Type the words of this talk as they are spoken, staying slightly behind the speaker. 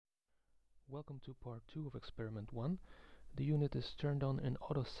Welcome to part 2 of experiment 1. The unit is turned on in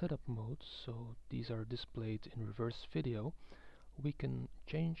auto setup mode, so these are displayed in reverse video. We can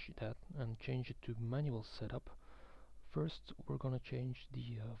change that and change it to manual setup. First we're going to change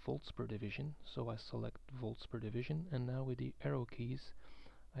the volts per division, so I select volts per division, and now with the arrow keys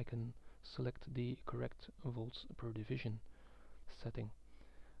I can select the correct volts per division setting.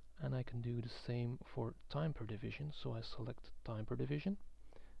 And I can do the same for time per division, so I select time per division.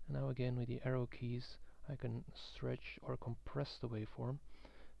 And now again with the arrow keys I can stretch or compress the waveform,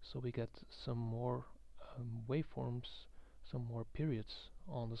 so we get some more waveforms, some more periods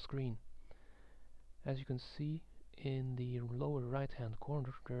on the screen. As you can see in the lower right hand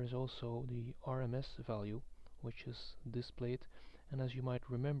corner there is also the RMS value, which is displayed, and as you might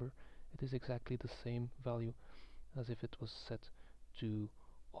remember it is exactly the same value as if it was set to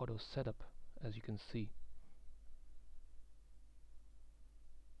auto setup, as you can see.